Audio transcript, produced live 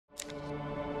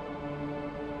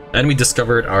Enemy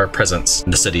discovered our presence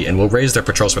in the city and will raise their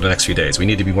patrols for the next few days. We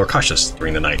need to be more cautious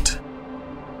during the night.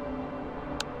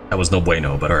 That was no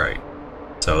bueno, but alright.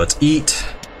 So let's eat.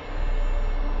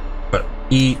 But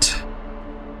eat.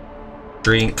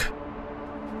 Drink.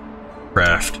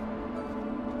 Craft.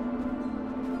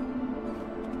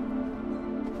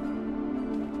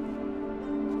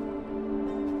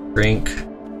 Drink.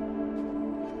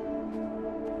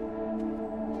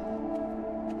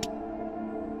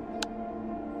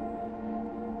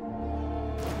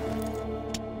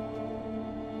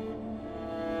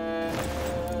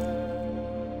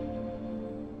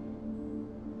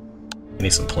 I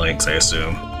need some planks, I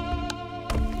assume.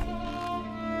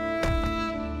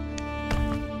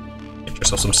 Get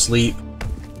yourself some sleep.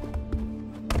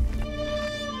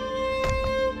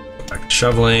 Go back to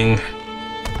shoveling.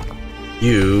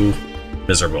 You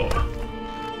miserable.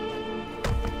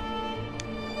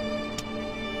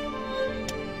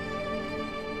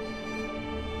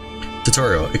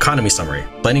 Tutorial, economy summary.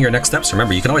 Planning your next steps?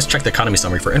 Remember, you can always check the economy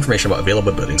summary for information about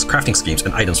available buildings, crafting schemes,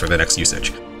 and items for their next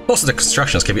usage. Most of the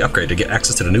constructions can be upgraded to get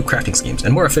access to the new crafting schemes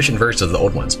and more efficient versions of the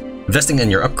old ones. Investing in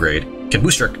your upgrade can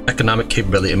boost your economic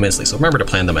capability immensely, so remember to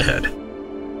plan them ahead.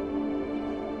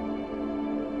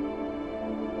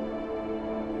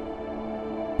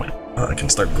 I can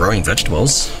start growing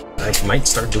vegetables. I might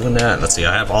start doing that. Let's see,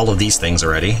 I have all of these things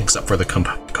already, except for the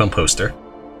composter.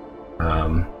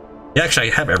 Yeah,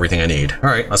 actually, I have everything I need.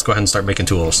 Alright, let's go ahead and start making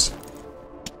tools.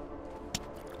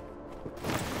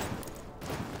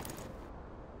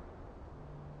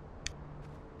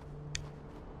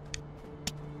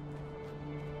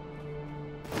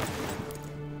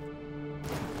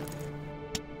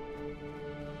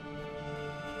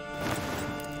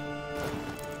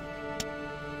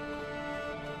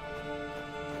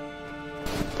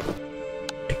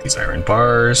 These iron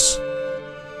bars.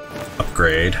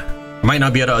 Upgrade. I might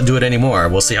not be able to do it anymore.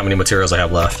 We'll see how many materials I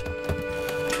have left.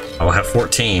 I will have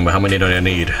 14, but how many do I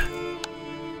need?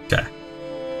 Okay.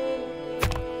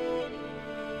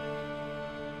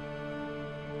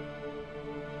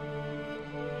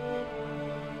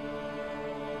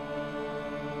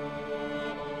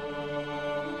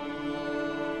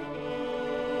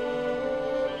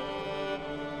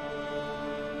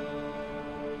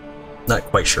 Not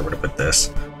quite sure where to put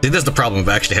this. See, this is the problem of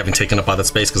actually having taken up all that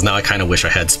space, because now I kind of wish I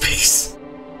had space.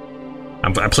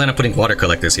 I plan on putting water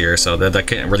collectors here, so that I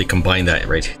can't really combine that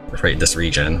right in this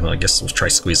region. Well, I guess we'll try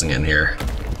squeezing it in here.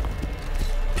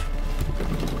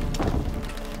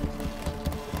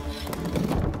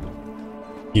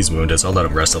 He's wounded, so I'll let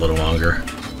him rest a little longer,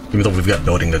 even though we've got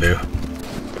building to do.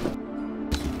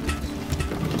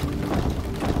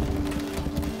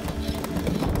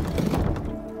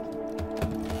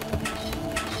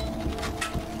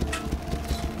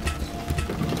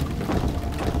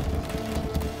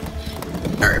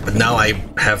 Now I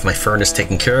have my furnace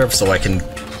taken care of, so I can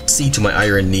see to my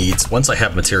iron needs once I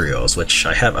have materials, which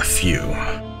I have a few.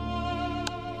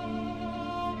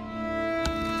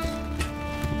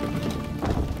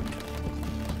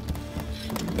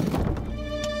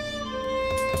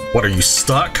 What, are you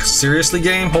stuck? Seriously,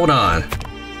 game? Hold on.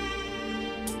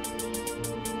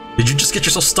 Did you just get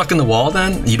yourself stuck in the wall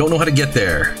then? You don't know how to get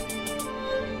there.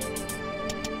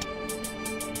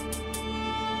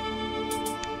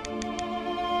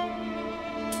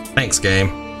 Thanks, game.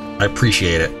 I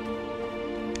appreciate it.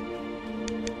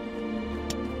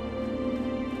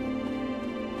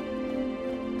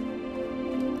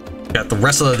 Got the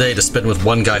rest of the day to spend with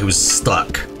one guy who's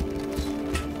stuck.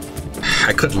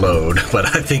 I could load,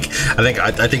 but I think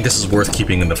this is worth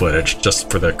keeping in the footage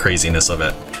just for the craziness of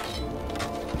it.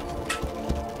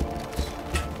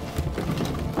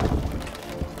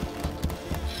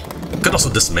 Could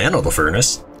also dismantle the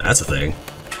furnace. That's a thing.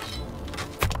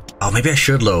 Oh, maybe I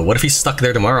should load. What if he's stuck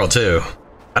there tomorrow, too?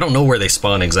 I don't know where they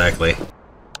spawn exactly.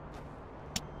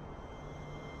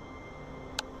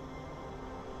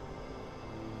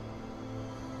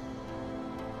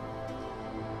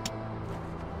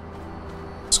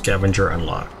 Scavenger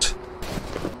unlocked.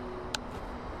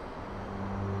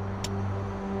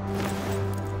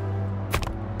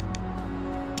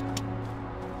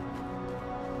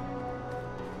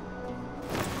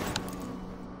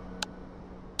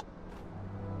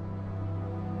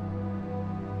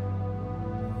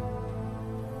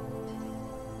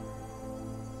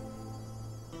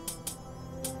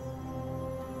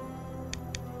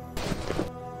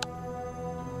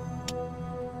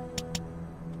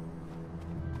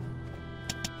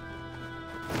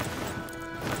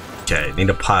 Okay, need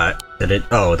a pot.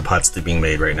 Oh, the pot's being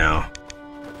made right now.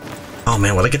 Oh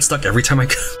man, will I get stuck every time I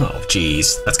go? Oh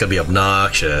jeez, that's gonna be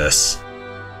obnoxious.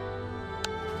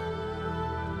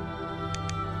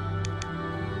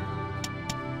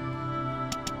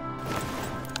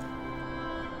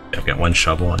 I've got one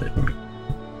shovel and it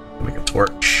make a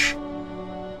torch.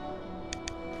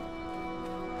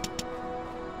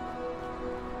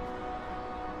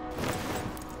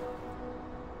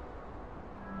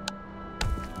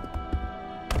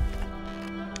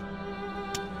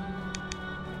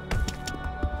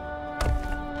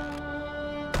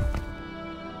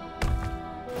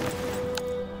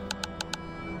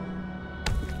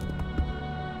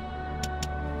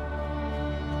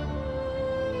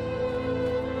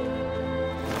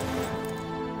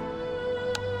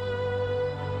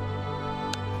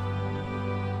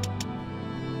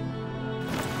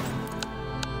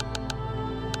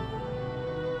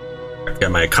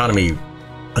 Got my economy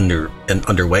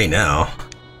underway now.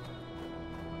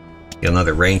 Get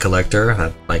another rain collector,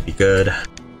 that might be good.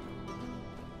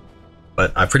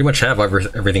 But I pretty much have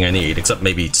everything I need, except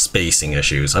maybe spacing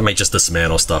issues. I might just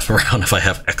dismantle stuff around if I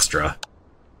have extra.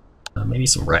 Maybe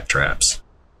some rat traps.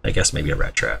 I guess maybe a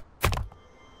rat trap.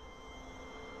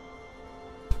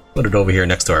 Put it over here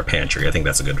next to our pantry. I think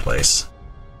that's a good place.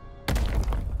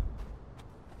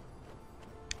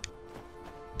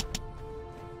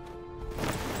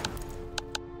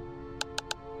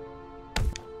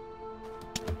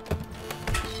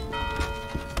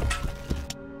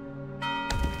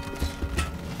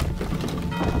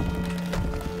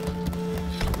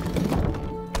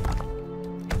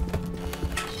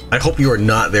 I hope you are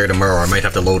not there tomorrow, I might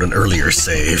have to load an earlier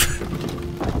save.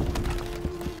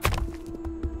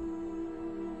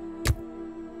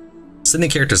 Sending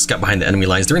characters to scout behind the enemy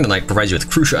lines during the night provides you with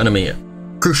crucial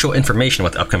information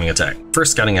about the upcoming attack.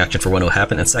 First, scouting action for when it will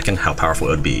happen, and second, how powerful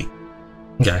it would be.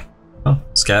 Okay. Oh,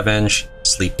 scavenge,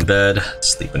 sleep in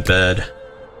bed,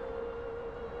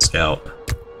 scout.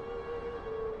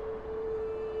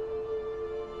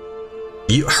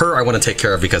 Her I want to take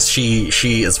care of because she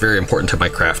is very important to my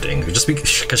crafting, just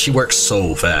because she works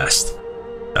so fast.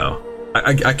 So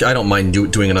I don't mind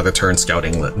doing another turn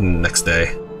scouting next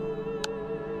day.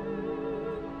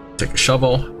 Take a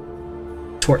shovel,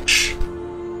 torch.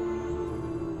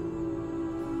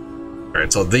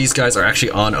 Alright, so these guys are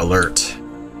actually on alert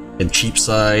in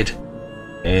Cheapside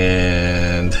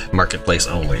and Marketplace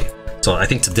only. So I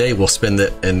think today we'll spend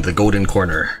it in the Golden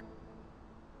Corner.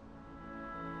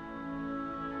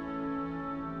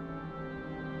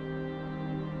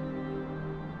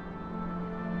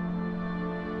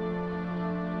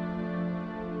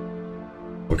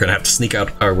 We're gonna have to sneak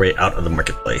out our way out of the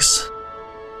marketplace.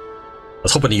 I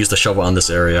was hoping to use the shovel on this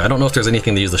area. I don't know if there's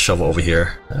anything to use the shovel over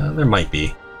here. There might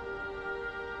be.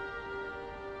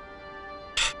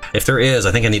 If there is,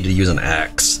 I think I need to use an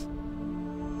axe.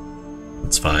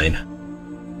 It's fine.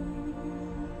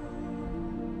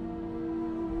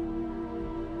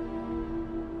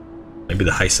 Maybe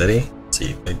the high city? Let's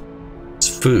see. It's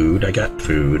food. I got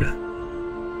food.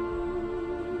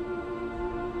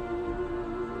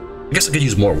 I guess I could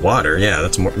use more water. Yeah,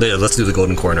 that's more. Yeah, let's do the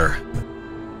Golden Corner.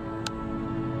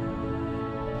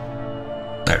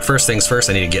 Alright, first things first,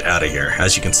 I need to get out of here.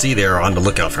 As you can see, they are on the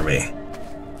lookout for me.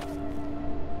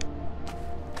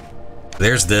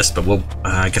 There's this, but we'll.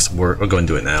 I guess we'll go and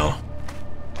do it now.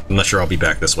 I'm not sure I'll be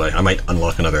back this way. I might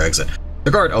unlock another exit.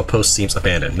 The guard outpost seems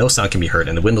abandoned. No sound can be heard,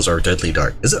 and the windows are deadly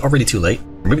dark. Is it already too late?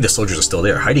 Or maybe the soldiers are still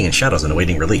there, hiding in shadows and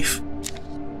awaiting relief.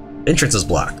 The entrance is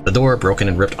blocked. The door, broken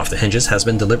and ripped off the hinges, has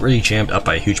been deliberately jammed up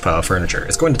by a huge pile of furniture.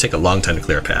 It's going to take a long time to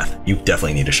clear a path. You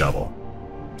definitely need a shovel.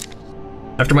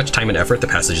 After much time and effort, the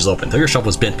passage is open, though your shovel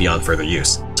is bent beyond further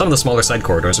use. Some of the smaller side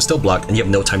corridors are still blocked, and you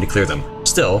have no time to clear them.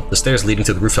 Still, the stairs leading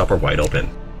to the rooftop are wide open.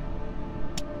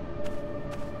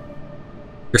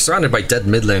 You're surrounded by dead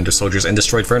Midlander soldiers and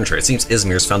destroyed furniture. It seems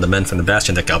Izmir's found the men from the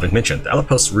bastion that Galvin mentioned. The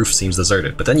outpost's roof seems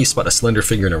deserted, but then you spot a slender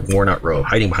figure in a worn-out robe,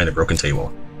 hiding behind a broken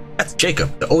table. That's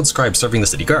Jacob, the old scribe serving the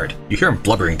city guard. You hear him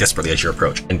blubbering desperately as you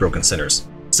approach, in broken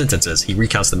sentences. He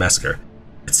recounts the massacre.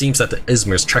 It seems that the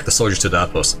Izmirs tracked the soldiers to the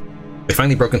outpost. They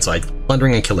finally broke inside,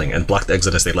 plundering and killing, and blocked the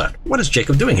exit as they left. What is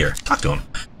Jacob doing here? Talk to him.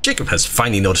 Jacob has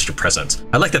finally noticed your presence.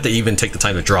 I like that they even take the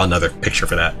time to draw another picture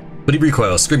for that. But he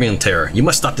recoils, screaming in terror. You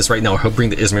must stop this right now or he'll bring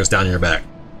the Izmirs down your back.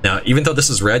 Now, even though this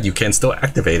is red, you can still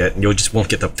activate it, and you just won't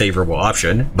get the favorable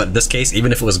option. But in this case,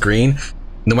 even if it was green,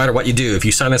 no matter what you do, if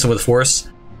you silence him with force,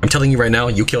 I'm telling you right now,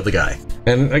 you kill the guy.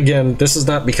 And again, this is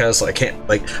not because I can't,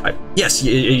 yes,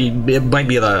 it might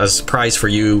be a surprise for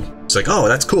you. It's like, oh,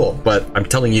 that's cool. But I'm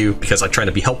telling you because I'm trying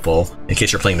to be helpful in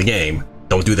case you're playing the game.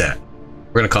 Don't do that.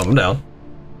 We're gonna calm him down.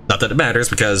 Not that it matters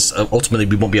because ultimately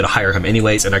we won't be able to hire him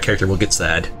anyways and our character will get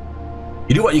sad.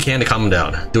 You do what you can to calm him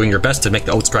down, doing your best to make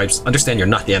the old scribes understand you're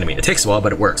not the enemy. It takes a while,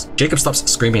 but it works. Jacob stops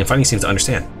screaming and finally seems to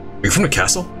understand. Are you from the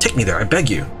castle? Take me there, I beg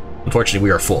you. Unfortunately,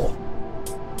 we are full.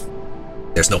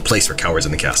 There's no place for cowards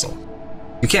in the castle.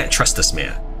 You can't trust this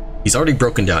man. He's already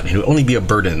broken down and he'll only be a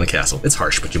burden in the castle. It's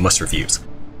harsh, but you must refuse.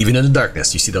 Even in the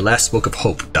darkness, you see the last smoke of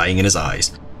hope dying in his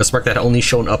eyes. The spark that had only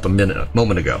shown up a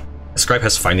moment ago. The scribe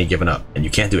has finally given up, and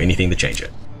you can't do anything to change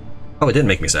it. Oh, it didn't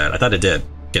make me sad. I thought it did.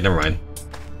 Okay, never mind.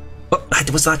 Oh, I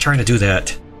was not trying to do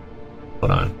that.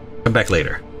 Hold on. Come back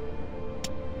later.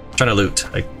 I'm trying to loot.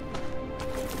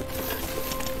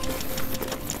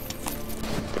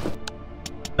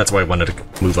 That's why I wanted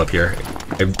to move up here.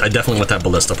 I definitely want that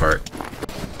ballista part.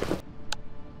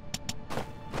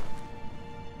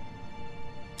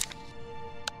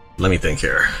 Let me think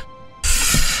here.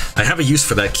 I have a use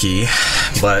for that key,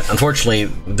 but unfortunately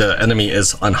the enemy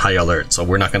is on high alert, so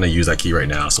we're not going to use that key right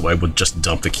now, so I would just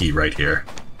dump the key right here.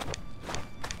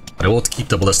 But I will keep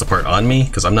the ballista part on me,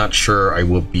 because I'm not sure I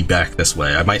will be back this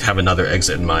way. I might have another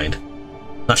exit in mind.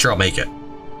 Not sure I'll make it.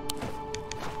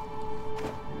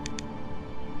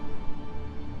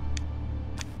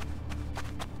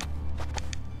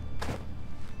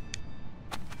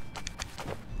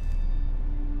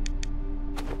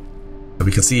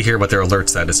 We can see here what their alert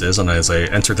status is, and as I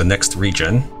enter the next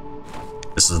region,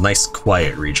 this is a nice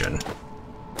quiet region.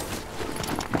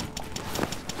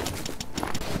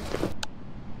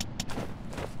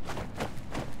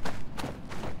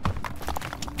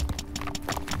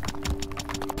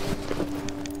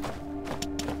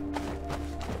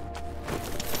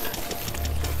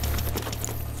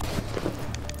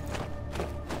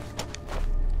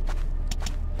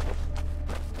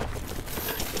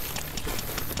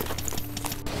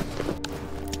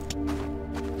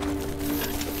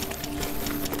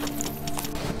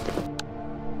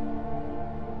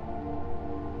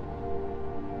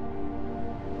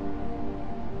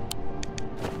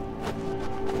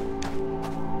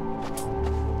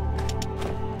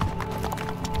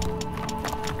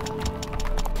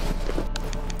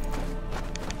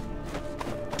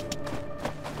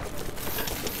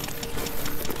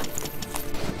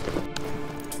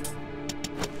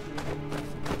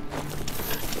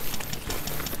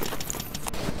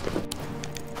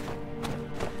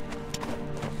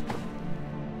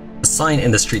 The sign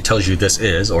in the street tells you this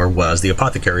is, or was, the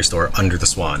apothecary store under the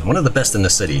Swan, one of the best in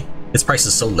the city. Its price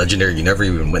is so legendary you never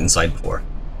even went inside before.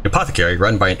 The apothecary,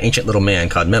 run by an ancient little man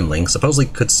called Memling, supposedly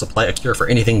could supply a cure for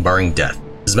anything barring death.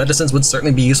 His medicines would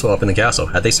certainly be useful up in the castle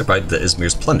had they survived the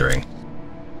Izmir's plundering.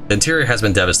 The interior has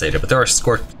been devastated, but there are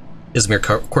scorched Izmir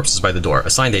corpses by the door,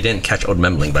 a sign they didn't catch old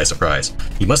Memling by surprise.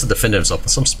 He must have defended himself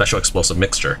with some special explosive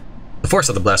mixture. The force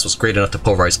of the blast was great enough to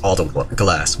pulverize all the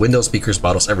glass, windows, speakers,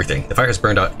 bottles, everything. The fire has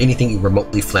burned out anything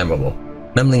remotely flammable.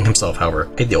 Memling himself, however,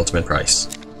 paid the ultimate price.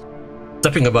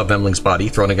 Stepping above Memling's body,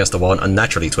 thrown against the wall and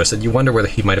unnaturally twisted, you wonder whether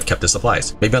he might have kept his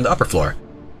supplies, maybe on the upper floor.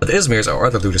 But the Izmirs or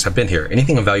other looters have been here.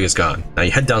 Anything of value is gone. Now you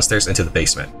head downstairs into the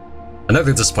basement.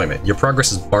 Another disappointment. Your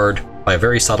progress is barred by a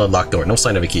very solid locked door. No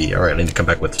sign of a key. Alright, I need to come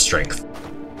back with strength.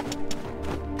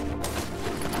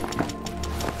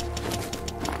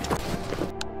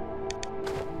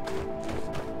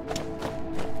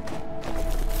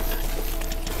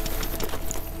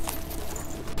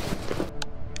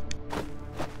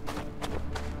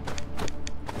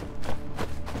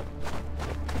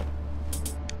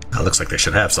 Looks like they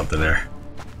should have something there.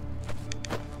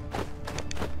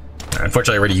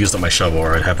 Unfortunately, I already used up my shovel,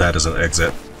 or I'd have that as an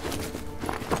exit.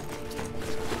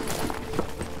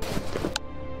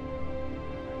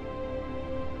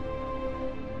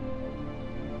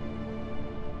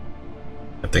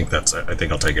 I think that's it. I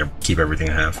think I'll keep everything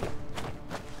I have.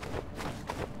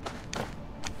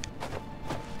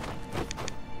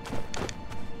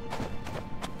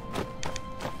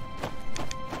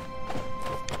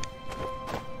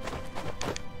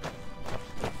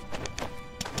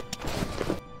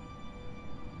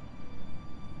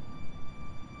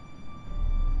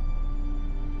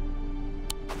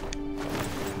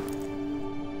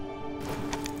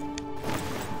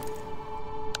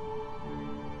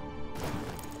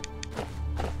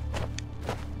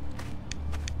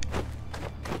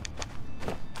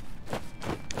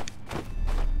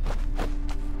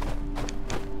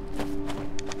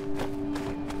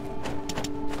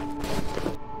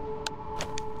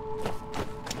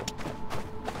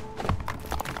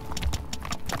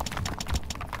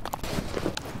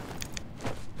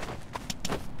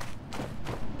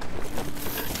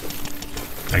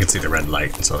 I can see the red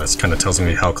light, so that kind of tells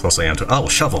me how close I am to— oh,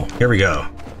 shovel! Here we go.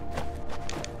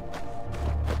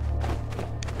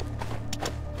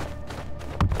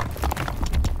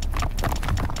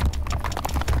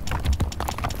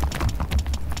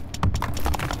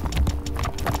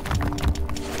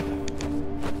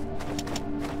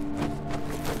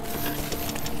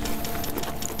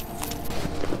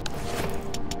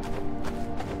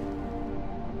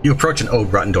 You approach an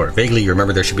old rotten door. Vaguely, you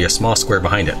remember there should be a small square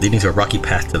behind it, leading to a rocky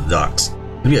path to the docks. It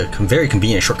would be a very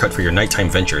convenient shortcut for your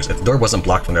nighttime ventures if the door wasn't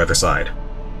blocked from the other side.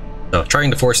 So, trying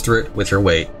to force through it with your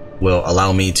weight will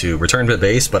allow me to return to the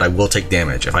base, but I will take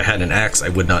damage. If I had an axe, I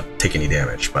would not take any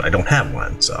damage, but I don't have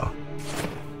one, so...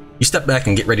 You step back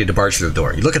and get ready to barge through the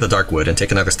door. You look at the dark wood and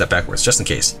take another step backwards, just in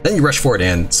case. Then you rush forward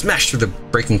and smash through the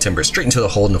breaking timber straight into the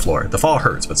hole in the floor. The fall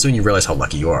hurts, but soon you realize how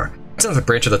lucky you are. It's another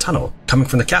branch of the tunnel, coming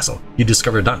from the castle. You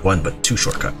discover not one, but 2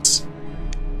 shortcuts.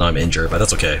 Now I'm injured, but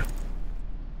that's okay.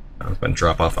 I'm going to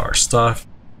drop off our stuff.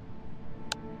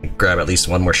 Grab at least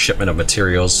one more shipment of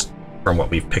materials from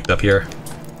what we've picked up here.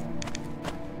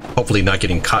 Hopefully not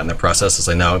getting caught in the process, as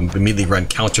I now immediately run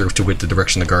counter to which the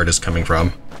direction the guard is coming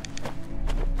from.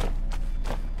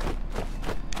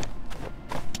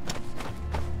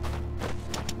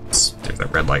 There's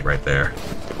that red light right there.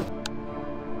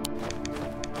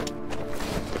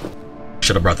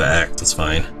 Should have brought the axe, that's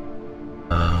fine.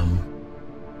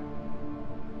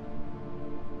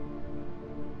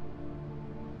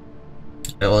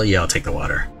 Well, yeah, I'll take the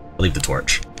water. I'll leave the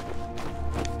torch.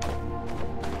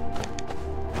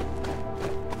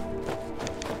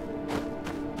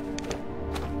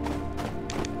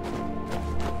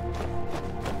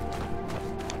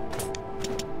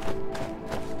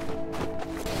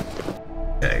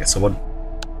 Okay, so what...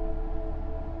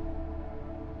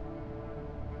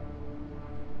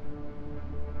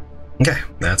 Okay,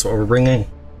 that's what we're bringing.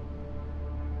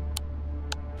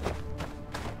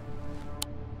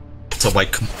 So by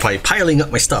piling up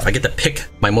my stuff, I get to pick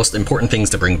my most important things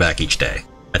to bring back each day.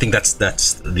 I think that's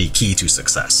the key to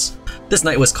success. This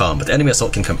night was calm, but the enemy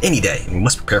assault can come any day, and we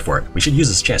must prepare for it. We should use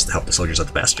this chance to help the soldiers at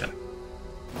the bastion.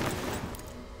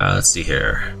 Let's see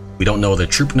here. We don't know the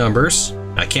troop numbers.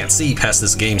 I can't see past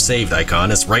this game saved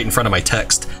icon. It's right in front of my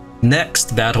text.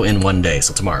 Next battle in 1 day,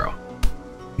 so tomorrow.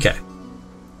 Okay.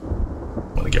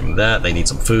 I want to give them that. They need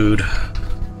some food.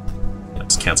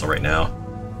 Let's cancel right now.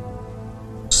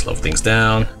 Slow things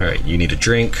down. Alright, you need a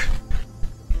drink.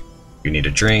 You need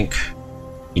a drink.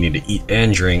 You need to eat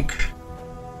and drink.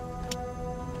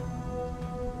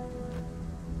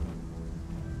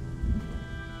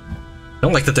 I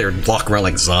don't like that they walk around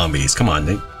like zombies. Come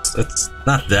on, it's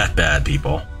not that bad,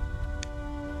 people.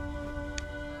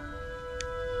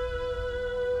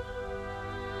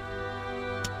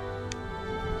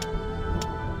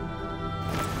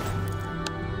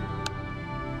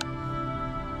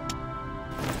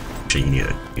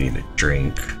 You need a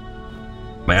drink.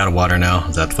 Am I out of water now?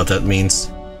 Is that what that means?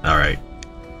 Alright.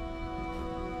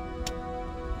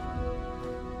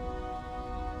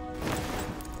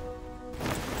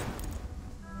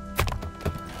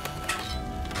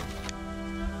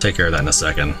 Take care of that in a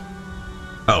second.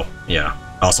 Oh, yeah.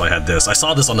 Also, I had this. I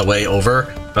saw this on the way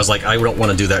over. I was like, I don't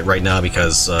want to do that right now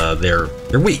because they're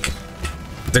weak.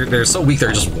 They're so weak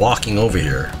they're just walking over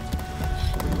here.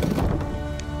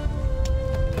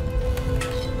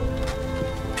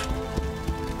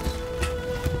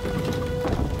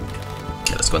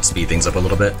 Go and speed things up a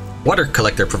little bit. Water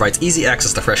collector provides easy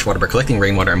access to fresh water by collecting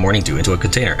rainwater and morning dew into a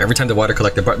container. Every time the water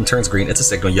collector button turns green, it's a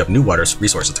signal you have new water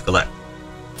resources to collect.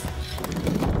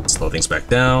 Slow things back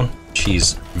down.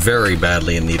 She's very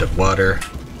badly in need of water.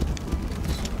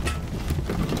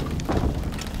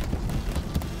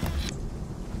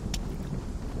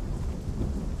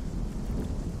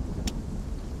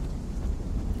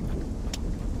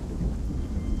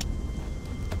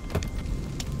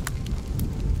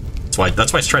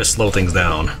 That's why I try to slow things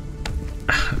down.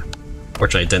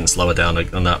 Fortunately, I didn't slow it down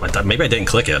on that. Maybe I didn't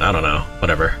click it. I don't know.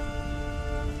 Whatever.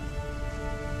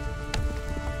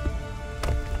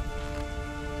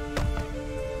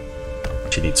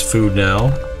 She needs food now.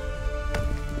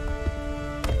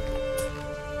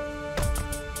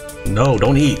 No,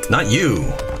 don't eat. Not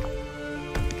you.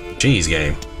 Jeez,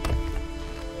 game.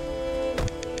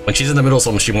 When she's in the middle of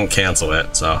something, she won't cancel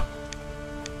it, so...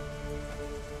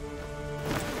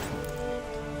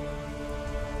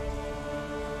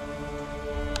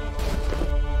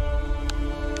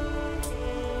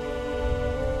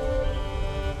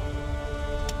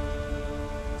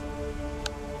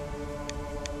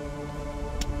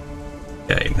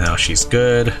 Okay, now she's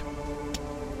good.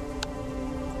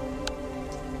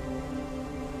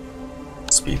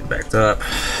 Speed backed up.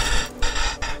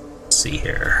 Let's see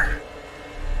here.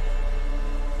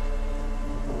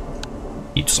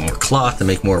 Need some more cloth to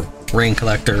make more rain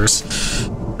collectors.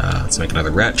 Let's make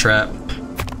another rat trap.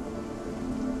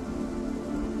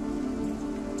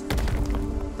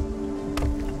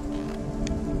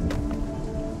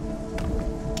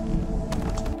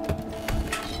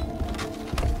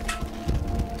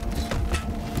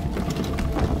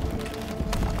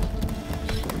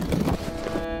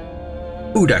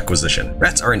 Food acquisition.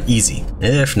 Rats are an easy,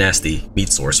 if nasty,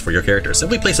 meat source for your character.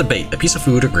 Simply place a bait, a piece of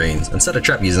food or grains, and set a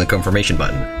trap using the confirmation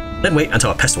button. Then wait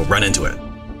until a pest will run into it.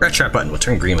 Rat trap button will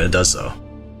turn green when it does so.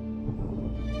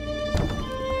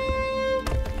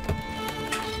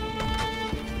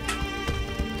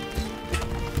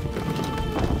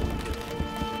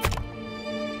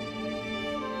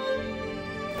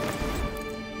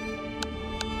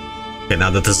 Okay,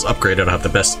 now that this is upgraded, I'll have the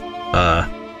best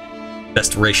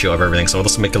ratio of everything, so I'll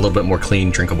just make it a little bit more clean,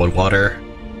 drinkable water.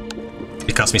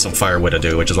 It costs me some firewood to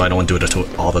do, which is why I don't want to do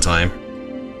it all the time.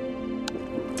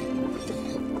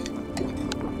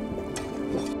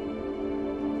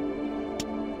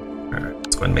 Alright,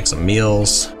 let's go ahead and make some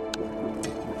meals.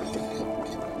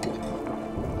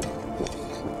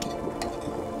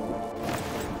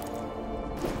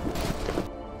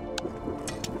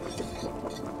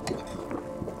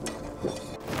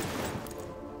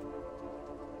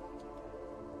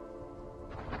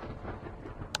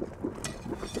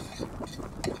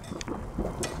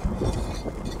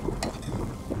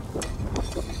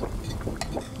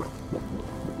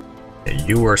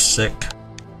 You are sick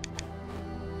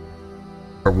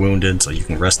or wounded, so you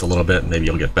can rest a little bit, maybe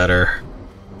you'll get better.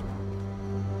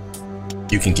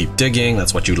 You can keep digging,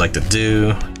 that's what you'd like to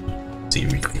do. See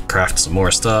if we can craft some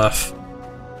more stuff.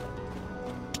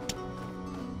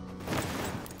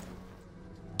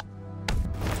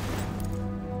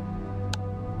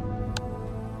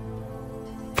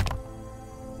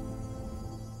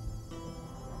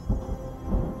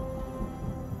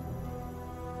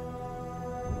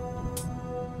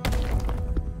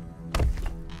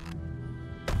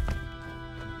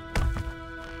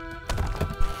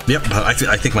 Yep, but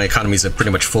I think my economy's in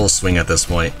pretty much full swing at this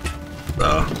point,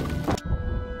 so.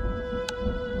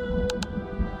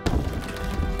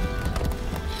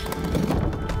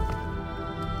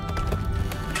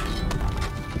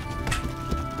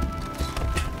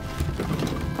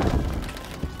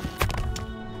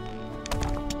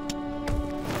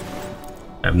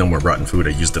 I have no more rotten food, I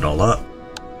used it all up.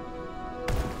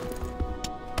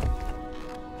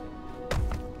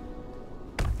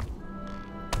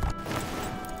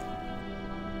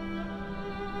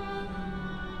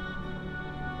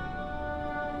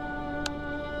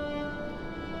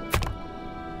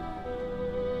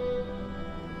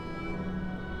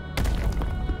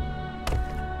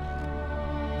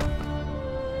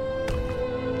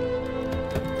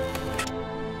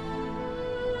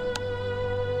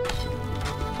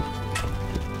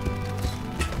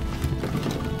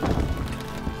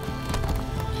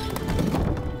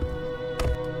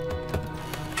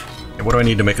 What do I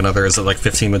need to make another? Is it like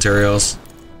 15 materials?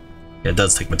 Yeah, it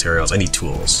does take materials. I need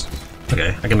tools.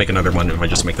 Okay, I can make another one if I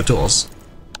just make the tools.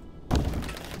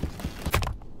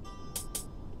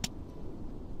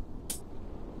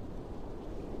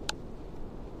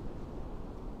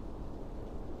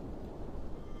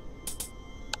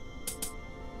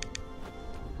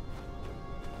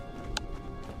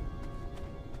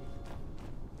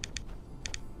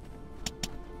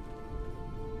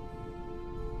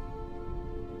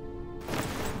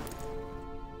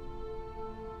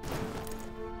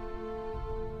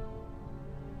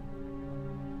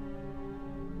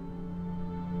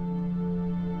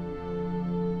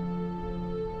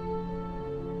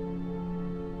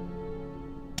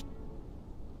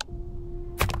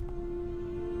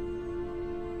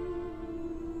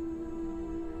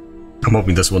 I'm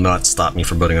hoping this will not stop me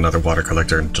from building another water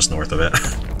collector just north of it.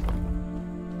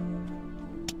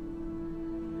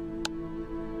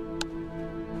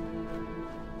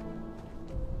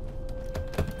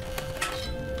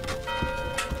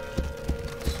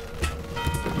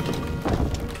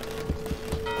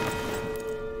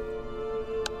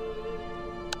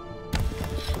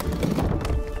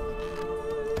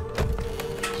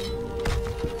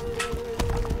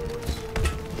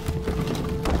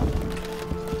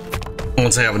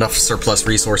 Once I have enough surplus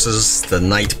resources, the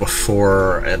night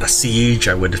before a siege,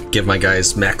 I would give my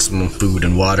guys maximum food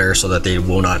and water so that they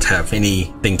will not have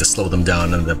anything to slow them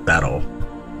down in the battle.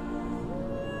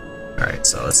 Alright,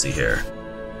 so let's see here.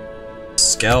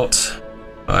 Scout.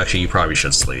 Oh, actually, you probably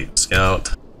should sleep.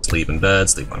 Scout. Sleep in bed,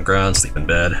 sleep on ground, sleep in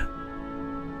bed.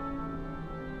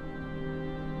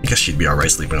 I guess she'd be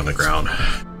alright sleeping on the ground.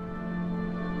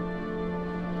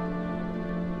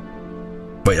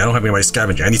 Wait, I don't have anybody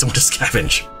scavenging. I need someone to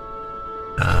scavenge.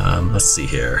 Let's see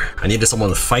here. I needed someone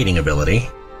with fighting ability.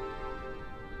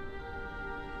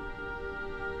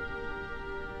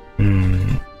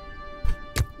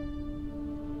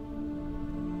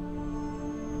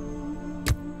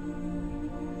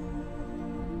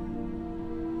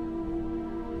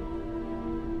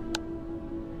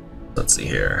 Let's see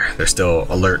here. They're still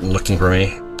alert and looking for me.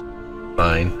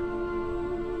 Fine.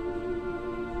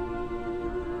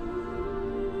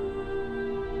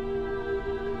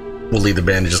 We'll leave the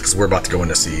bandages because we're about to go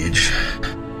into siege.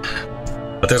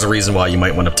 But there's a reason why you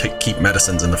might want to keep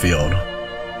medicines in the field.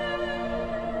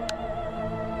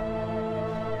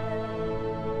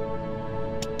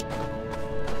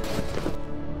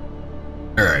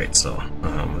 Alright, so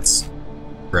let's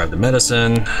grab the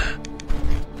medicine.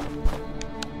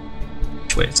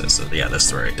 Which way is this? Yeah, this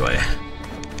is the right way.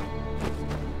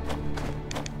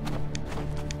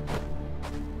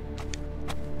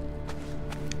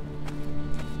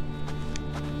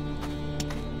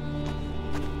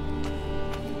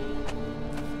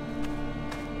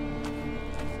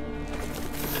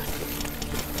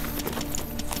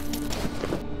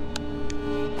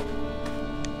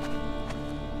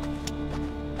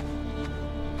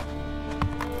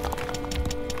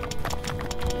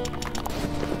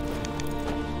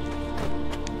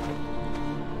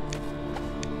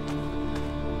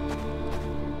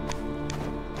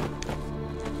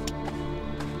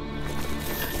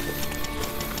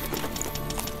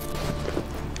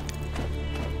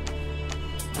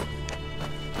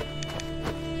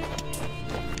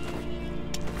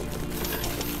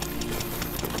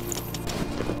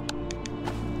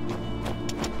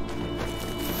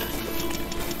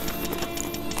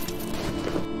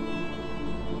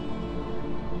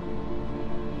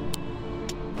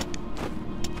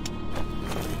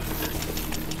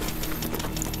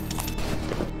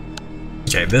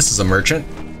 Okay, this is a merchant.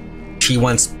 She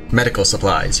wants medical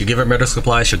supplies. You give her medical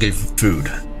supplies, she'll give you food.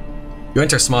 You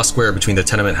enter a small square between the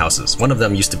tenement houses. One of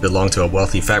them used to belong to a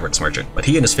wealthy fabrics merchant, but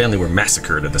he and his family were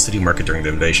massacred at the city market during the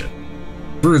invasion.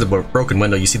 Through the broken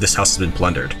window, you see this house has been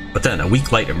plundered. But then, a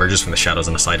weak light emerges from the shadows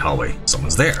in a side hallway.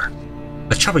 Someone's there.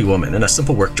 A chubby woman in a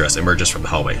simple work dress emerges from the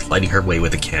hallway, lighting her way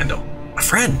with a candle. A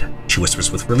friend, she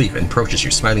whispers with relief and approaches you,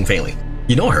 smiling faintly.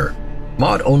 You know her.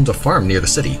 Maud owns a farm near the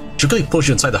city. She quickly pulls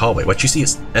you inside the hallway. What you see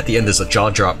is at the end is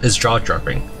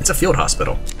jaw-dropping. It's a field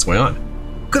hospital. What's going on?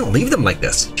 You couldn't leave them like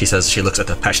this, she says. She looks at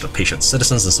the patched up patients,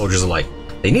 citizens and soldiers alike.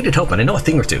 They needed help, and I know a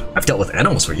thing or two. I've dealt with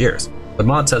animals for years. But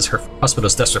Maud says her hospital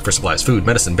is desperate for supplies, food,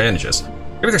 medicine, bandages.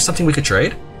 Maybe there's something we could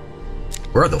trade?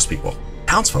 Where are those people?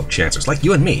 Townsfolk, she answers, like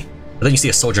you and me. But then you see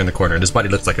a soldier in the corner, and his body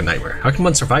looks like a nightmare. How can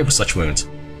one survive with such wounds?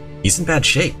 He's in bad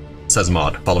shape, says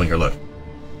Maud, following her look.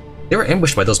 They were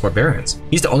ambushed by those barbarians.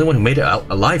 He's the only one who made it out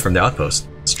alive from the outpost.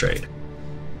 It's trade.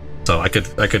 So I could,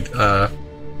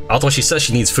 although she says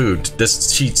she needs food,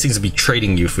 she seems to be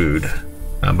trading you food.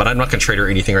 But I'm not going to trade her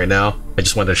anything right now. I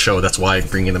just wanted to show that's why I'm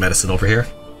bringing the medicine over here.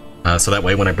 So that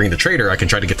way when I bring the trader, I can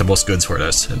try to get the most goods for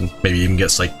this, and maybe even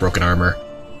get like broken armor.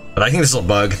 But I think this is a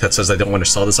bug that says I don't want to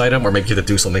sell this item, or maybe you have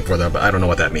to do something for them, but I don't know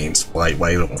what that means. Why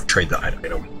you don't trade the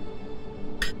item.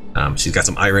 She's got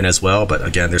some iron as well, but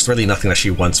again, there's really nothing that she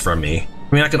wants from me.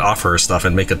 I mean, I can offer her stuff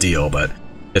and make a deal, but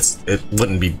it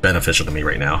wouldn't be beneficial to me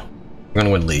right now. I'm gonna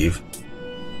go and leave.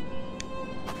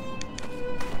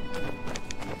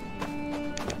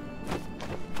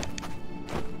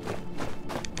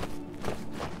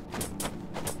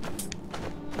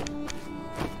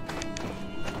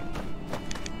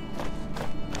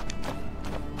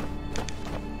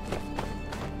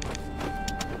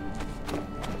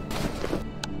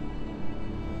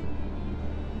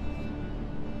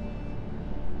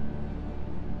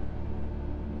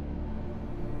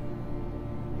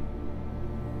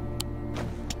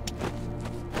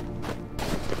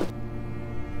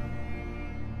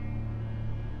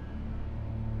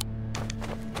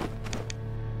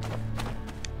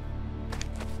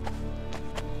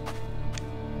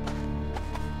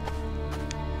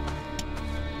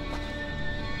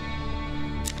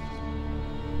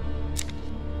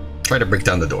 Try to break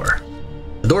down the door.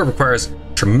 The door requires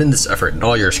tremendous effort and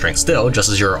all your strength. Still, just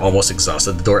as you're almost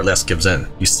exhausted, the door at last gives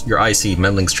in. Your eyes see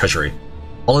Memling's treasury.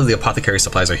 All of the apothecary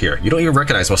supplies are here. You don't even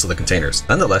recognize most of the containers.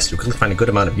 Nonetheless, you quickly find a good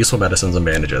amount of useful medicines and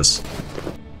bandages.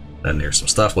 And there's some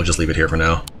stuff. We'll just leave it here for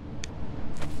now.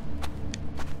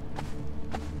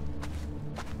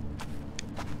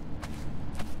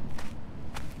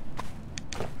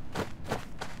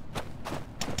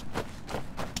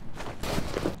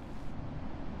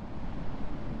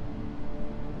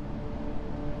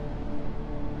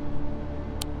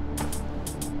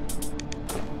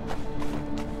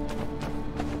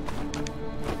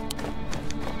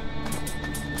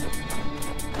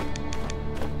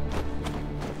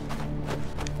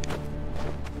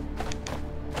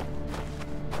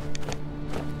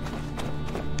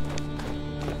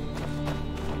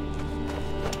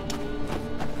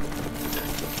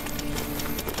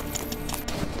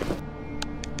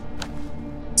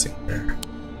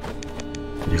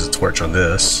 torch on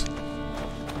this.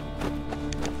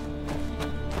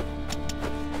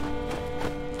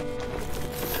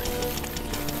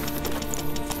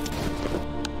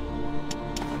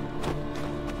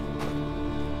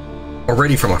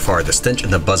 Already from afar, the stench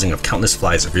and the buzzing of countless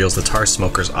flies reveals the tar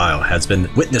smoker's isle has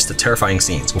been witness to terrifying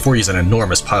scenes before using an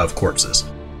enormous pile of corpses.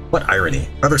 What irony!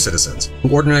 Other citizens, who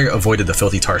ordinarily avoided the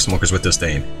filthy tar smokers with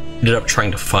disdain, ended up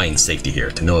trying to find safety here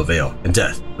to no avail. In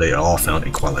death, they all found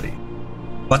equality.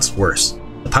 What's worse,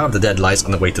 the pile of the dead lies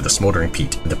on the way to the smoldering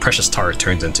peat, and the precious tar it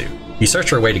turns into. You search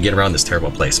for a way to get around this terrible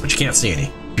place, but you can't see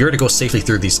any. If you were to go safely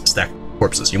through these stacked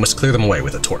corpses, you must clear them away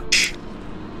with a torch.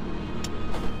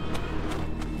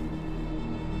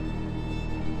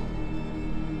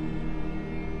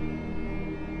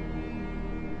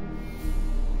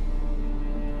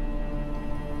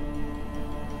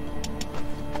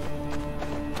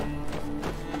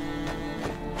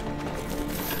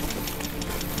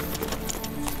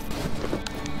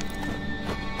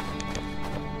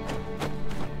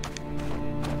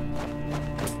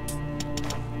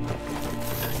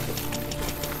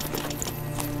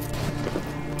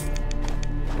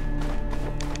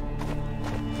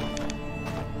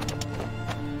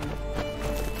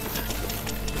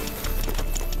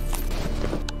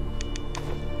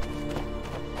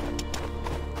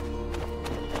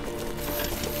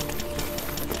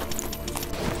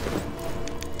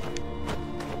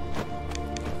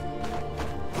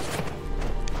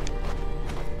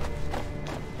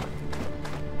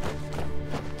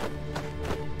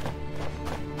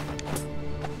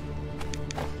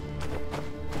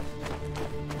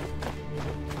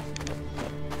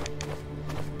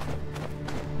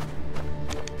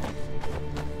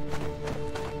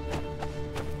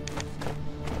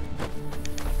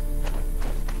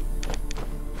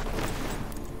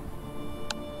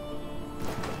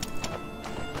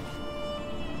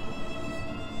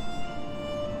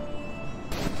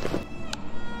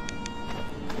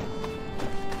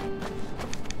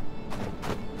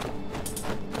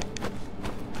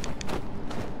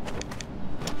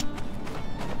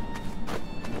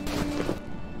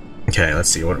 Okay, let's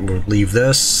see. We'll leave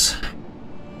this.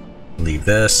 Leave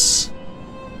this.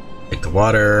 Take the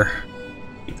water.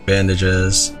 Take the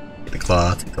bandages. Take the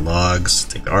cloth. Take the logs.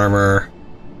 Take the armor.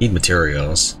 Need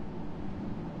materials.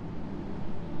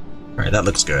 Alright, that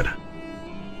looks good.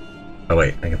 Oh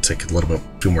wait, I can take a little bit,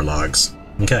 few more logs.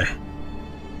 Okay.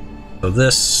 So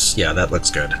this, yeah, that looks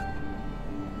good.